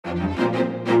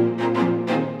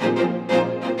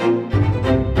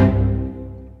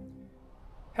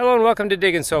welcome to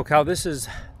Diggin SoCal. This is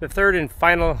the third and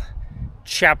final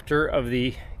chapter of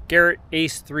the Garrett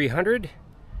Ace 300.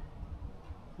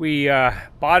 We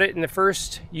bought it in the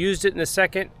first, used it in the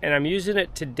second, and I'm using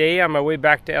it today on my way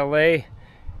back to LA,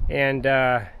 and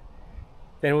then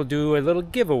we'll do a little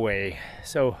giveaway,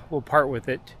 so we'll part with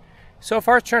it. So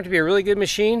far it's turned out to be a really good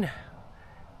machine.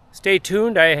 Stay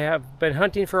tuned. I have been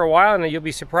hunting for a while, and you'll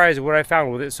be surprised at what I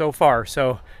found with it so far,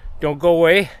 so don't go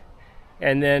away.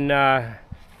 And then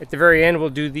at the very end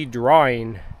we'll do the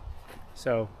drawing.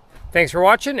 So thanks for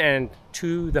watching, and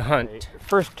to the hunt.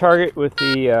 First target with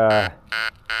the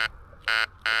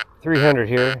 300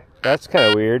 here. That's kind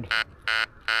of weird.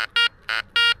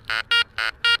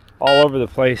 All over the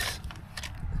place.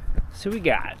 So we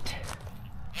got,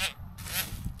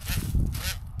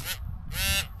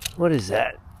 what is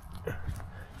that?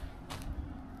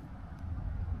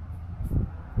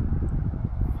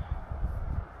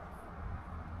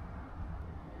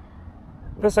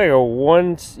 That's like a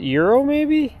 €1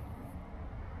 maybe?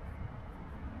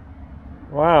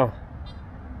 Wow.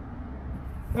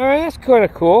 Alright, that's kind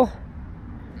of cool.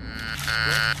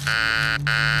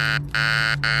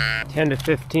 10 to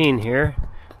 15 here.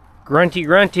 Grunty,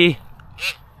 grunty.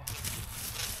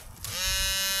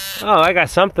 Oh, I got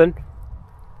something.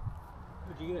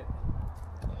 What'd you get?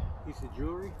 Piece of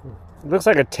jewelry? It looks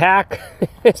like a tack.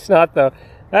 It's not though.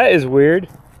 That is weird.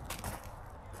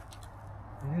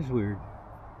 It is weird.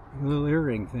 A little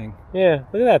earring thing. Yeah,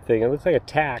 look at that thing. It looks like a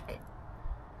tack.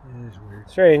 It is weird.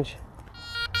 Strange.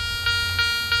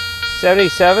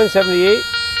 77, 78.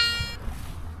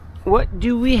 What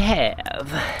do we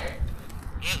have?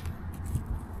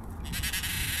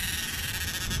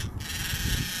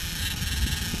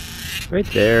 Right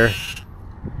there.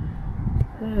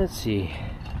 Let's see.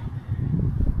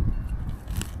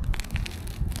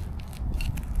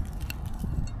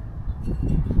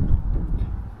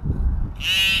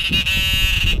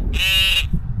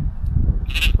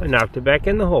 I knocked it back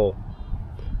in the hole.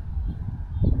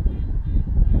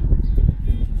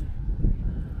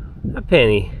 A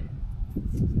penny.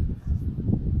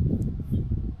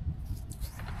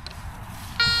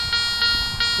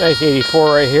 Nice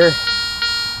 84 right here.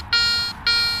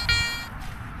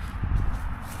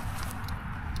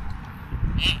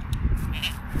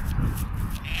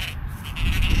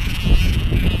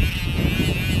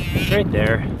 Right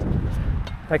there.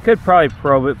 I could probably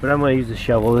probe it, but I'm going to use the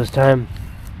shovel this time.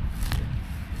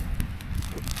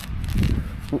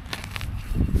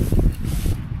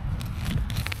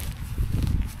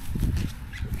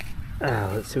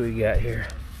 Let's see what we got here.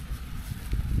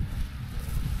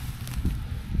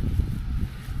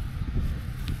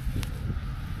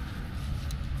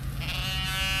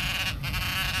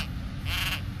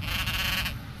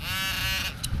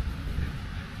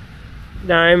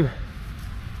 Dime.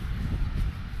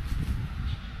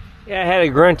 Yeah, I had a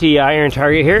grunty iron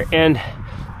target here, and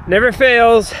never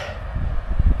fails.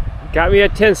 Got me a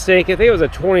 10 stake. I think it was a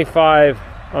 25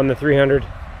 on the 300.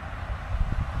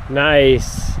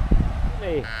 Nice.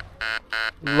 A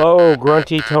low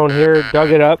grunty tone here.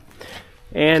 Dug it up,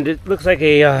 and it looks like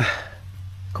a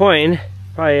coin,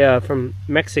 probably from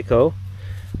Mexico.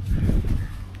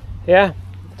 Yeah,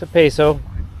 it's a peso.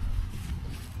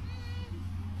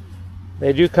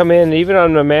 They do come in, even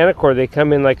on the manicore, they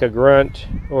come in like a grunt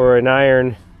or an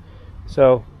iron.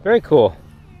 So, very cool.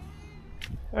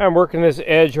 I'm working this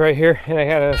edge right here, and I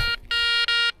had a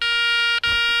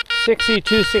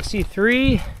 62,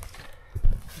 63.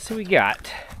 Let's see what we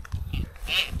got.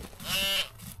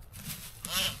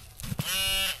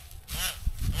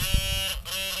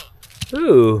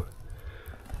 Ooh,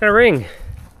 got a ring.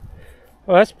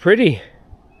 Oh, that's pretty.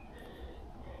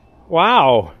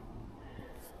 Wow.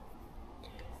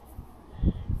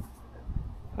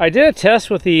 I did a test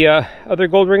with the other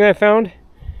gold ring I found,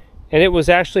 and it was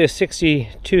actually a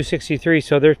 62, 63,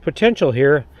 so there's potential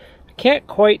here. I can't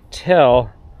quite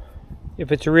tell if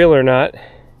it's real or not.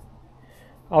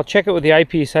 I'll check it with the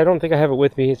eyepiece. I don't think I have it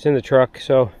with me. It's in the truck,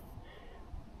 so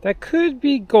that could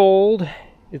be gold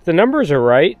if the numbers are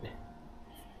right,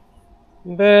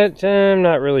 but I'm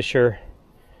not really sure.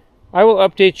 I will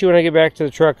update you when I get back to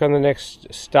the truck on the next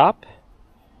stop.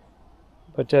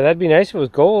 But that'd be nice if it was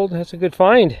gold. That's a good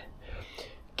find.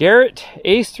 Garrett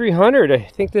Ace 300. I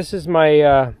think this is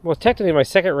my, well, technically my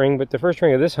second ring, but the first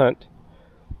ring of this hunt.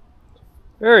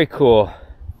 Very cool.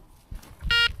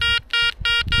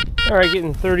 Alright,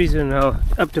 getting 30s and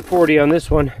up to 40 on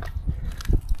this one.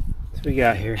 What we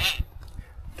got here?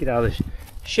 Get out of the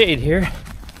shade here.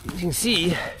 You can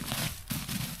see.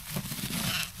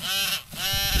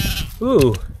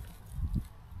 Ooh.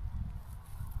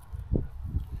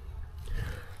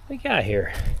 What we got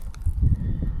here?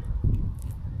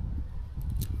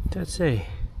 What's that say?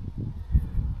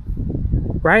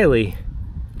 Riley.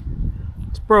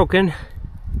 It's broken.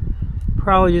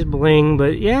 Probably just bling,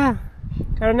 but yeah,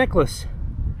 got a necklace.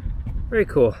 Very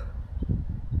cool.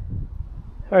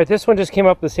 Alright, this one just came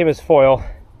up the same as foil.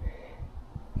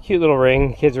 Cute little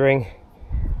ring, kid's ring.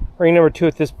 Ring number 2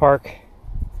 at this park.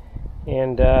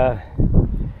 And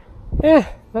yeah,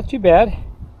 not too bad.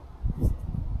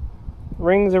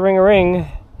 Ring's a ring-a-ring.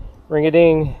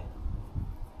 Ring-a-ding.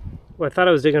 Well, I thought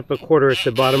I was digging up a quarter at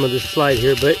the bottom of this slide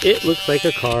here, but it looks like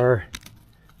a car.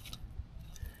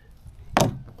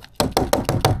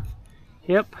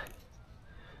 Yep.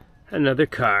 Another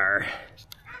car.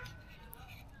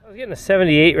 I was getting a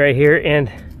 78 right here, and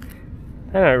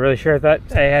I'm not really sure. I thought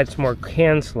I had some more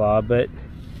can slaw, but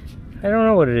I don't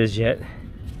know what it is yet.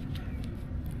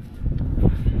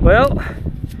 Well,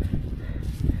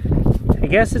 I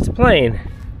guess it's plain.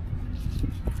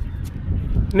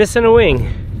 Missing a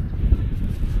wing.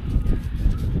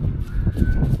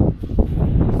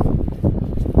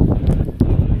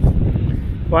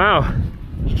 Wow.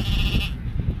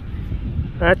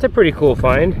 That's a pretty cool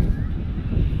find.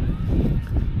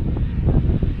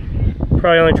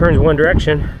 Probably only turns one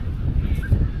direction.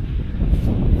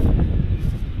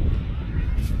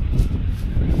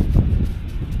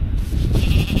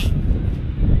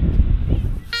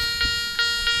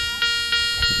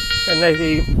 Got a nice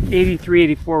 83,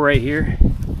 84 right here.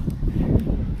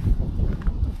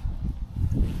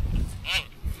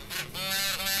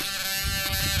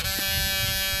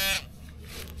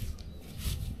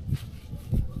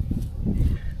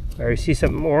 I see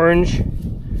something orange.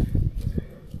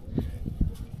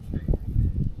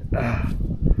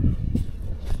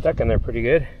 Stuck in there pretty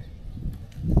good.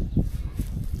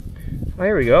 Oh,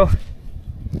 here we go.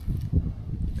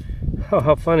 Oh,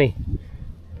 how funny.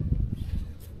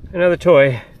 Another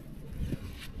toy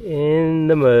in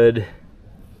the mud.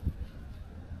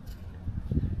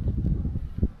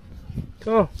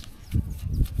 Oh,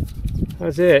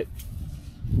 that's it.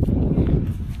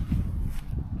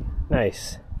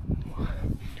 Nice.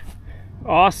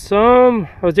 Awesome.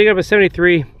 I was digging up a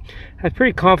 73. I was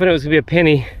pretty confident it was going to be a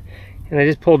penny, and I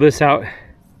just pulled this out.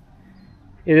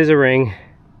 It is a ring.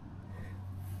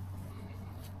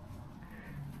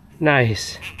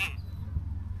 Nice.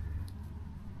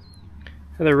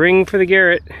 Another ring for the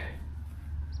Garrett.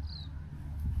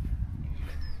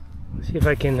 Let's see if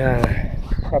I can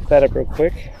prop that up real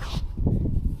quick.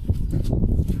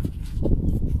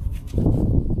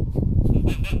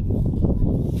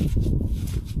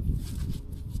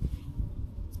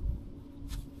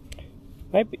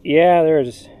 Might be, yeah,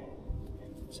 there's,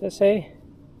 what's that say?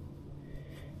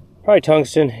 Probably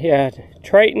tungsten, yeah,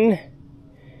 Triton.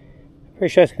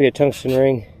 Pretty sure it's gonna be a tungsten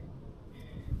ring.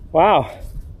 Wow.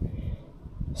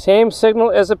 Same signal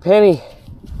as a penny.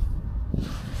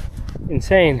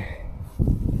 Insane.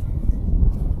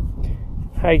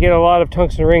 I get a lot of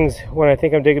tungsten rings when I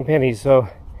think I'm digging pennies, so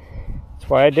that's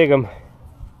why I dig them.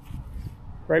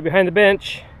 Right behind the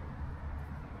bench.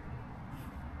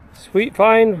 Sweet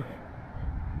find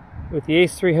with the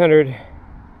Ace 300.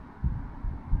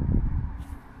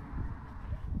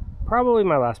 Probably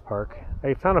my last park.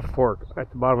 I found a fork at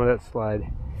the bottom of that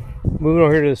slide. Moving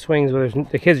over here to the swings where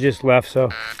the kids just left, so.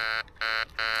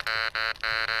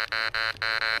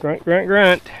 Grunt, grunt,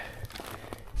 grunt.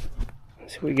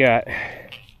 Let's see what we got.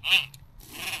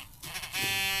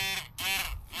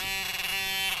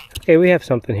 Okay, we have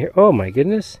something here. Oh my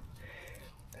goodness.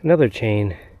 Another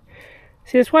chain.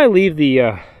 See, that's why I leave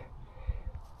the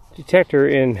detector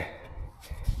in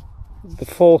the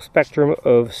full spectrum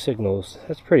of signals.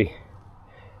 That's pretty.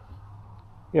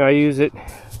 You know, I use it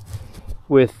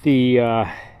with the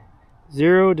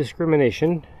zero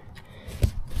discrimination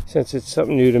since it's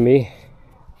something new to me.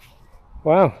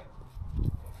 Wow.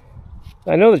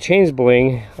 I know the chain's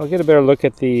bling. I'll get a better look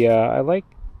at the, I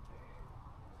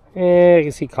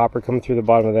can see copper coming through the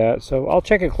bottom of that, so I'll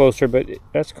check it closer, but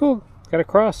that's cool. Got a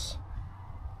cross.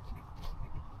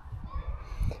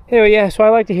 Anyway, yeah, so I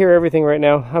like to hear everything right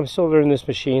now. I'm still learning this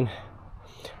machine.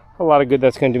 A lot of good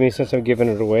that's going to do me since I'm giving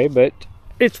it away, but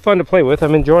it's fun to play with.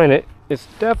 I'm enjoying it. It's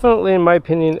definitely, in my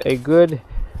opinion, a good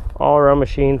all-around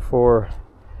machine for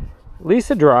at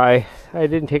least a dry. I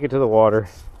didn't take it to the water,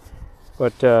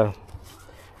 but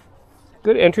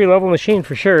good entry-level machine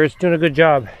for sure. It's doing a good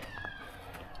job.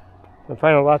 I'm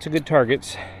finding lots of good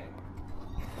targets.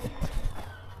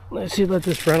 Let's see, let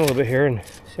this run a little bit here and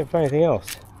see if I find anything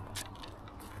else.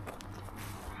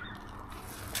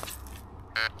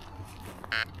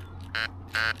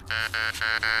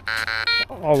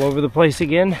 All over the place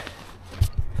again.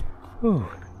 Ooh.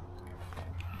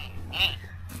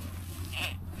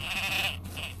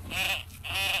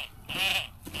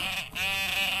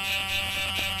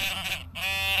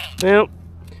 Well,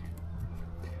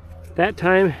 that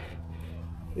time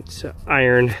it's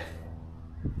iron.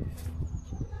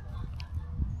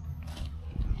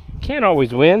 Can't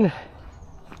always win.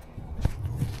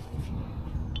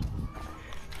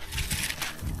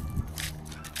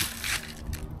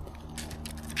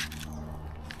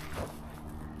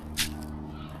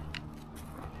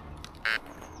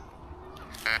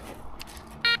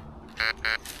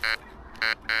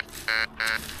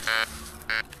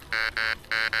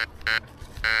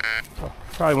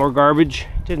 Probably more garbage.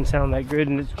 Didn't sound that good,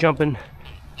 and it's jumping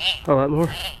a lot more.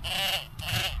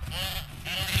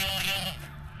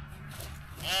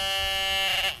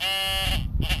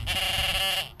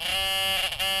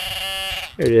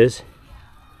 There it is.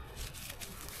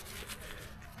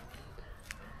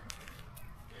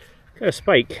 Got a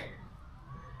spike.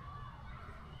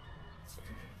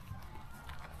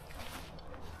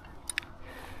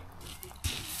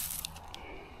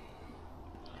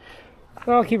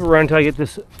 I'll keep it running until I get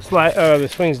this the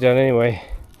swings done anyway.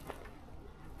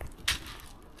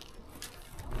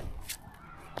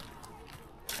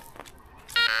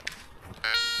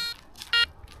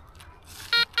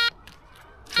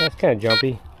 That's kind of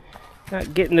jumpy.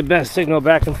 Not getting the best signal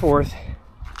back and forth.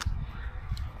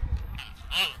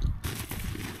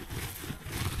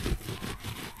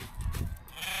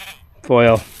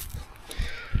 Foil.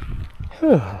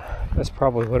 Whew. That's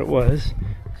probably what it was.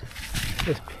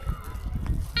 Just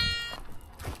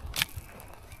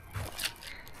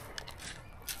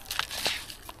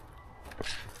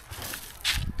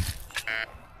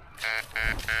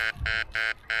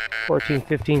 14,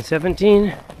 15,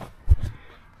 17.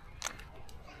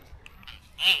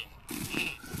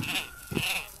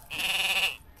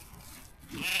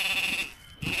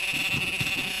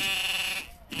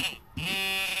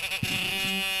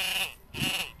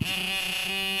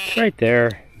 It's right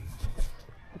there.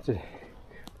 Have to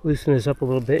loosen this up a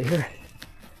little bit here.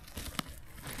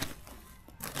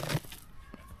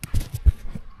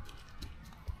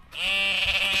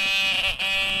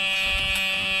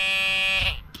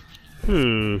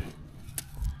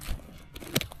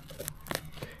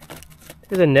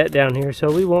 There's a net down here, so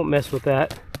we won't mess with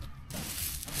that.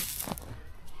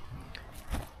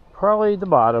 Probably the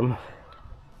bottom.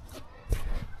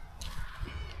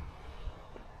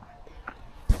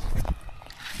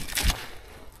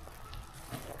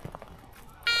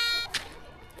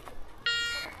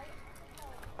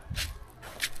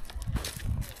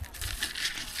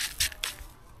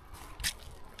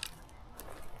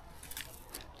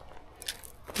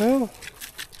 Well,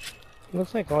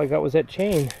 looks like all I got was that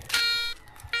chain.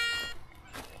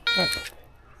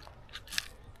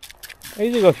 I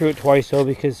usually go through it twice though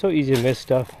because it's so easy to miss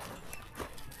stuff.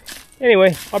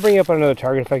 Anyway, I'll bring you up on another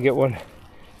target if I get one.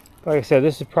 Like I said,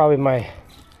 this is probably my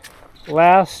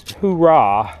last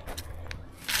hurrah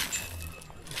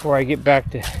before I get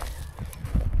back to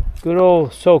good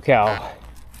old SoCal.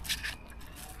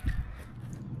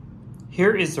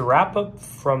 Here is the wrap up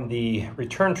from the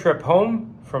return trip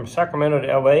home from Sacramento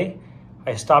to LA.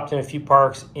 I stopped in a few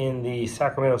parks in the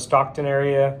Sacramento-Stockton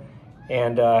area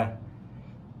and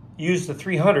used the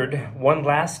 300 one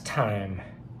last time.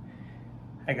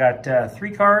 I got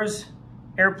 3 cars,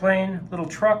 airplane, little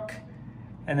truck,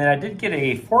 and then I did get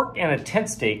a fork and a tent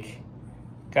stake.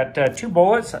 Got 2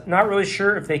 bullets. Not really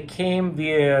sure if they came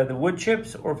via the wood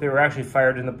chips or if they were actually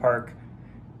fired in the park.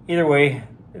 Either way,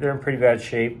 they're in pretty bad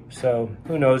shape, so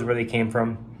who knows where they came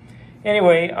from.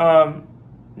 Anyway,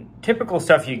 typical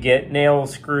stuff you get,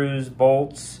 nails, screws,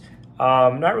 bolts.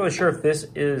 Not really sure if this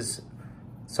is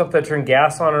something to turn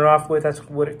gas on and off with. That's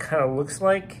what it kind of looks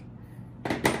like.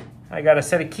 I got a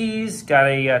set of keys, got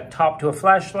a top to a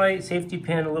flashlight, safety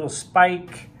pin, a little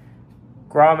spike,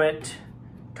 grommet,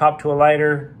 top to a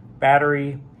lighter,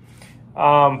 battery,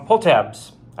 pull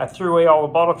tabs. I threw away all the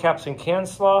bottle caps and can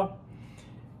slaw.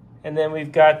 And then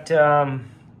we've got,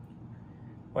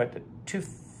 what,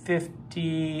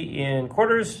 $2.50 in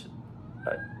quarters,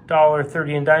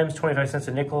 $1.30 in dimes, 25 cents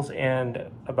in nickels, and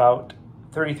about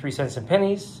 33 cents in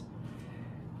pennies.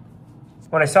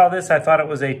 When I saw this, I thought it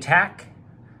was a tack,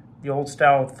 the old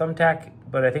style thumbtack,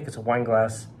 but I think it's a wine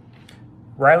glass.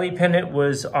 Riley pendant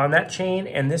was on that chain,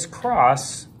 and this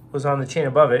cross was on the chain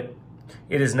above it.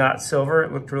 It is not silver.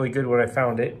 It looked really good when I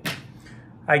found it.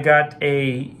 I got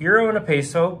a euro and a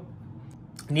peso.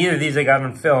 Neither of these I got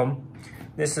on film.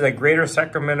 This is a Greater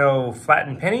Sacramento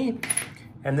flattened penny,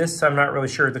 and this I'm not really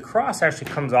sure. The cross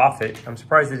actually comes off it. I'm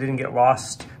surprised it didn't get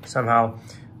lost somehow,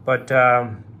 but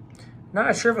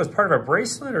not sure if it was part of a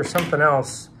bracelet or something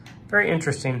else. Very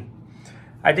interesting.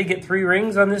 I did get 3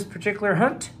 rings on this particular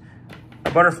hunt.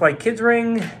 A butterfly kids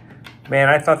ring. Man,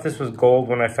 I thought this was gold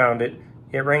when I found it.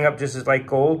 It rang up just as like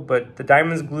gold, but the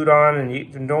diamond's glued on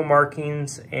and no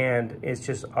markings, and it's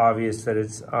just obvious that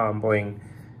it's bling.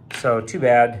 So too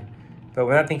bad. But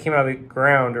when that thing came out of the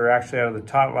ground, or actually out of the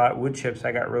top lot wood chips,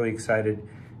 I got really excited.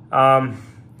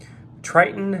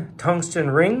 Triton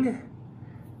tungsten ring.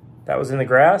 That was in the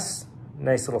grass.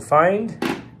 Nice little find.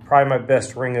 Probably my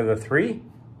best ring of the 3.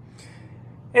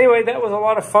 Anyway, that was a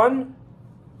lot of fun.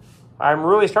 I'm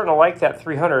really starting to like that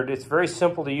 300. It's very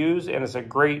simple to use, and it's a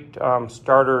great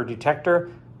starter detector.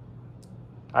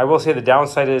 I will say the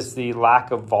downside is the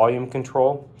lack of volume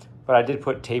control, but I did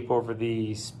put tape over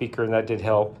the speaker, and that did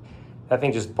help. That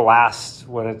thing just blasts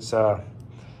when it's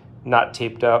not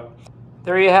taped up.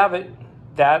 There you have it.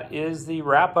 That is the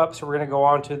wrap up. So we're going to go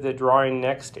on to the drawing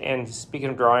next. And speaking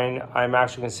of drawing, I'm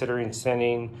actually considering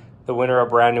sending the winner a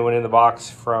brand new one in the box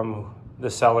from the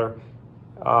seller,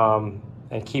 and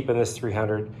keeping this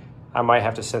 300. I might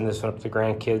have to send this one up to the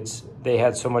grandkids. They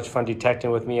had so much fun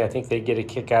detecting with me. I think they'd get a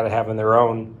kick out of having their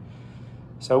own.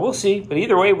 So we'll see. But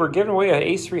either way, we're giving away an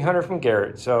Ace 300 from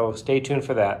Garrett. So stay tuned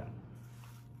for that.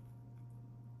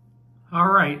 All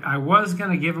right, I was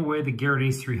going to give away the Garrett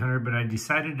Ace 300, but I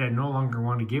decided I no longer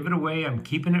want to give it away. I'm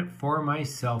keeping it for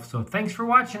myself. So thanks for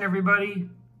watching, everybody.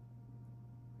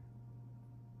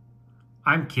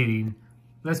 I'm kidding.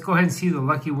 Let's go ahead and see the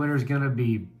lucky winner is going to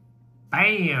be,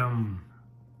 bam,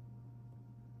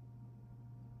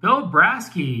 Bill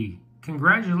Brasky.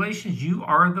 Congratulations, you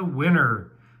are the winner.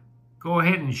 Go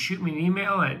ahead and shoot me an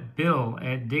email at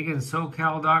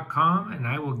bill@digginsocal.com, and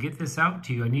I will get this out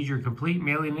to you. I need your complete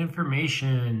mailing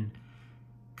information.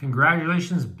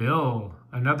 Congratulations, Bill.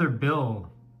 Another Bill.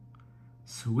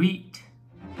 Sweet.